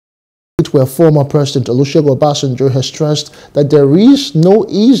tweet where former President Olusegun Obasanjo has stressed that there is no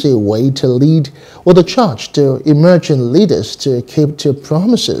easy way to lead, or the charge to emerging leaders to keep to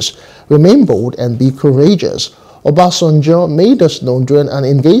promises, remain bold and be courageous. Obasanjo made this known during an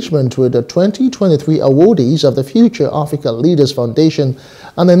engagement with the 2023 awardees of the Future Africa Leaders Foundation,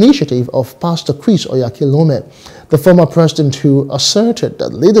 an initiative of Pastor Chris Oyakhilome. The former president, who asserted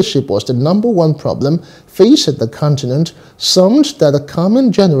that leadership was the #1 problem facing the continent, summed that the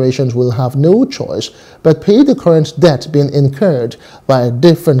coming generations will have no choice but pay the current debt being incurred by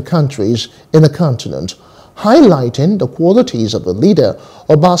different countries in the continent. Highlighting the qualities of the leader,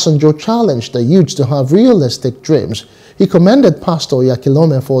 Obasanjo challenged the youth to have realistic dreams. He commended Pastor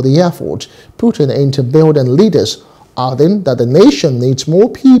Oyakhilome for the effort put into building leaders, adding that the nation needs more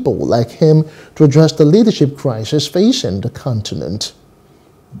people like him to address the leadership crisis facing the continent.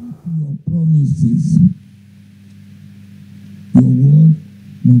 Your promises, your word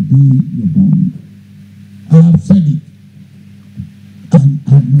must be your bond. I have said it, and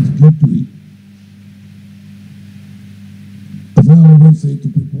I must keep to it. As I always say to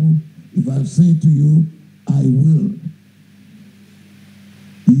people, if I say to you, I will,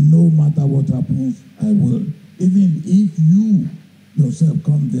 no matter what happens, I will. Even if you yourself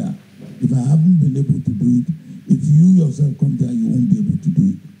come there, if I haven't been able to do it, if you yourself come there, you won't be able to do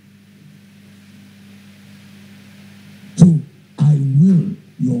it. So, I will,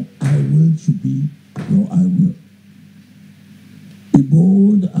 your I will should be your I will. Be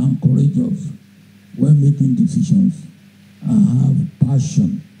bold and courageous when making decisions, and have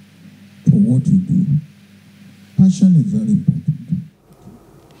passion for what you do. Passion is very important.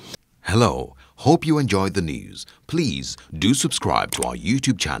 Hello, hope you enjoyed the news. Please do subscribe to our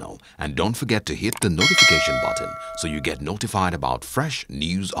YouTube channel and don't forget to hit the notification button so you get notified about fresh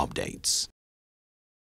news updates.